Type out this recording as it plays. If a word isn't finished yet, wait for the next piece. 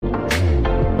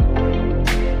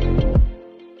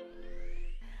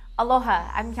Aloha,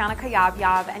 I'm Kiana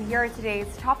Kayabyab, and here are today's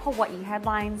top Hawaii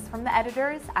headlines from the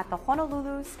editors at the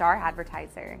Honolulu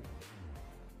Star-Advertiser.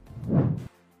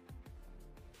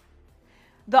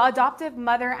 The adoptive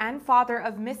mother and father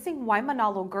of missing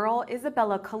Waimanalo girl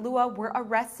Isabella Kalua were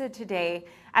arrested today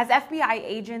as FBI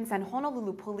agents and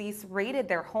Honolulu police raided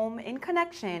their home in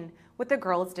connection with the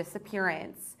girl's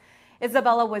disappearance.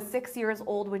 Isabella was 6 years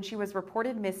old when she was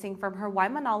reported missing from her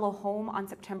Waimanalo home on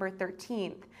September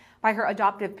 13th by her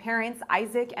adoptive parents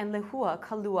Isaac and Lehua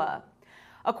Kalua.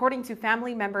 According to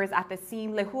family members at the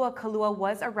scene, Lehua Kalua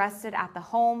was arrested at the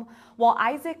home, while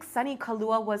Isaac Sonny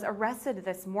Kalua was arrested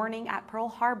this morning at Pearl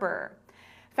Harbor.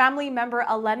 Family member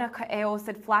Elena Kaeo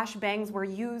said flashbangs were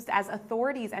used as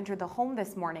authorities entered the home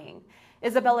this morning.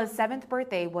 Isabella's 7th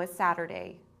birthday was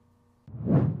Saturday.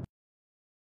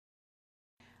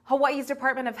 Hawaii's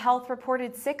Department of Health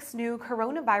reported 6 new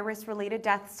coronavirus-related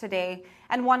deaths today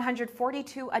and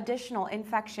 142 additional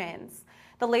infections.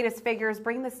 The latest figures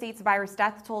bring the state's virus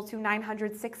death toll to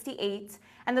 968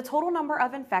 and the total number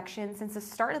of infections since the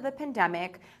start of the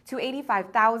pandemic to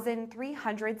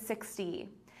 85,360.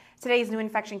 Today's new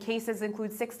infection cases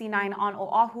include 69 on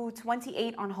Oahu,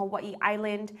 28 on Hawaii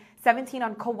Island, 17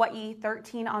 on Kauai,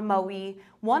 13 on Maui,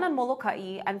 1 on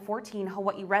Molokai, and 14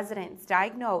 Hawaii residents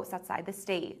diagnosed outside the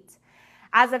state.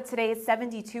 As of today,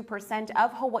 72%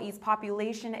 of Hawaii's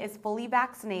population is fully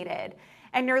vaccinated,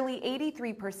 and nearly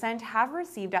 83% have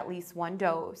received at least 1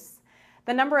 dose.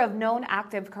 The number of known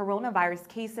active coronavirus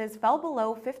cases fell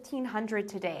below 1,500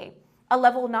 today, a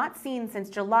level not seen since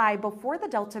July before the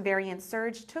Delta variant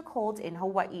surge took hold in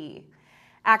Hawaii.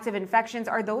 Active infections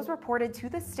are those reported to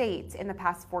the state in the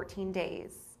past 14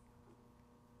 days.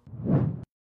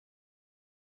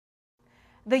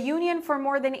 The union for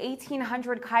more than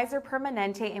 1,800 Kaiser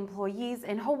Permanente employees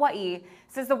in Hawaii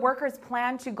says the workers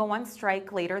plan to go on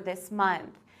strike later this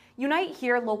month. Unite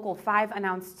Here Local 5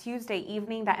 announced Tuesday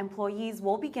evening that employees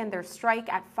will begin their strike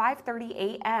at 5:30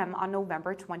 a.m. on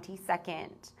November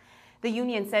 22nd. The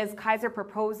union says Kaiser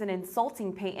proposed an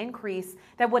insulting pay increase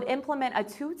that would implement a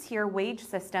 2-tier wage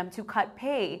system to cut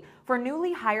pay for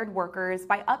newly hired workers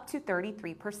by up to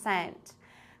 33%.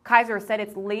 Kaiser said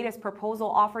its latest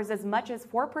proposal offers as much as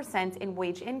 4% in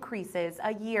wage increases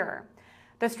a year.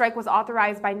 The strike was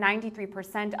authorized by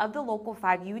 93% of the Local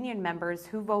 5 union members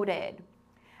who voted.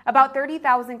 About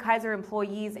 30,000 Kaiser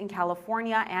employees in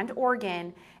California and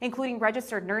Oregon, including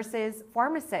registered nurses,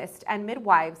 pharmacists, and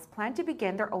midwives, plan to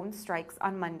begin their own strikes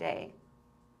on Monday.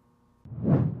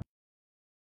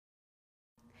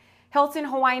 Hilton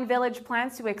Hawaiian Village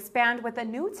plans to expand with a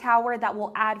new tower that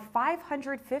will add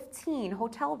 515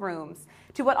 hotel rooms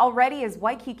to what already is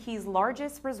Waikiki's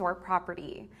largest resort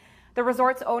property. The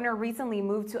resort's owner recently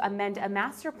moved to amend a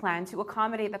master plan to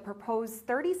accommodate the proposed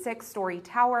 36-story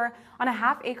tower on a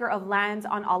half-acre of land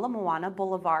on Ala Moana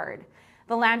Boulevard.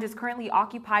 The land is currently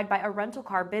occupied by a rental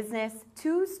car business,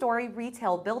 2-story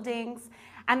retail buildings,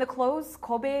 and the closed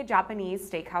Kobe Japanese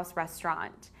Steakhouse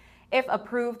restaurant. If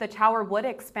approved, the tower would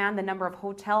expand the number of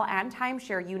hotel and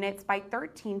timeshare units by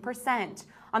 13%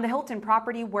 on the Hilton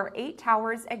property where 8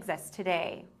 towers exist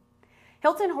today.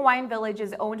 Hilton Hawaiian Village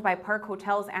is owned by Park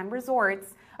Hotels and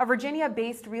Resorts, a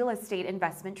Virginia-based real estate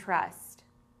investment trust.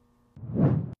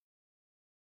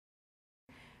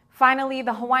 Finally,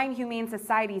 the Hawaiian Humane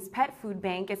Society's Pet Food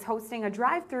Bank is hosting a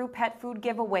drive-through pet food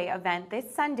giveaway event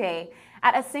this Sunday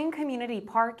at Asing Community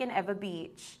Park in Ewa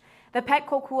Beach. The Pet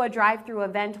Kokua drive-through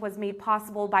event was made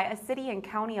possible by a City and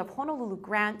County of Honolulu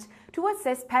grant to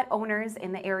assist pet owners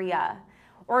in the area.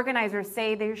 Organizers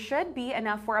say there should be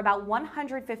enough for about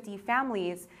 150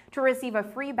 families to receive a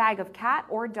free bag of cat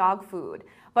or dog food,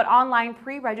 but online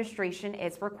pre-registration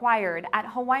is required at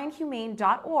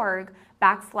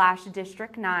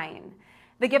hawaiianhumane.org/District 9.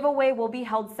 The giveaway will be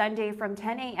held Sunday from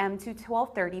 10 a.m. to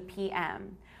 12:30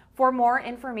 p.m. For more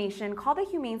information, call the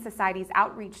Humane Society's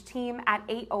outreach team at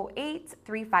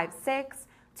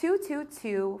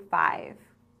 808-356-2225.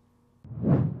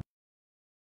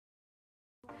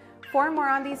 For more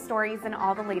on these stories and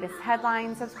all the latest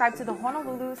headlines, subscribe to the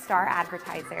Honolulu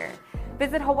Star-Advertiser.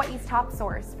 Visit Hawaii's top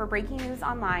source for breaking news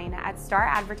online at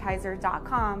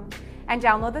staradvertiser.com and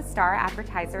download the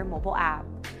Star-Advertiser mobile app.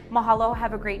 Mahalo,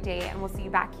 have a great day, and we'll see you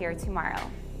back here tomorrow.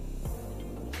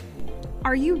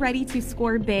 Are you ready to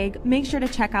score big? Make sure to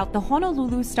check out the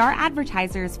Honolulu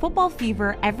Star-Advertiser's Football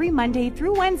Fever every Monday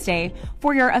through Wednesday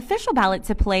for your official ballot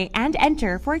to play and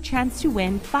enter for a chance to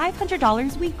win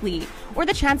 $500 weekly or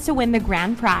the chance to win the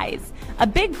grand prize, a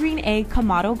Big Green Egg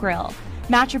Kamado Grill.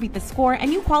 Match or beat the score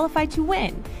and you qualify to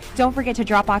win. Don't forget to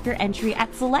drop off your entry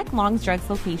at select Long's Drugs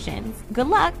locations. Good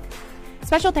luck!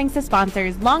 Special thanks to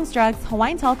sponsors Long's Drugs,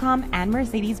 Hawaiian Telecom, and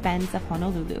Mercedes-Benz of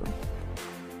Honolulu.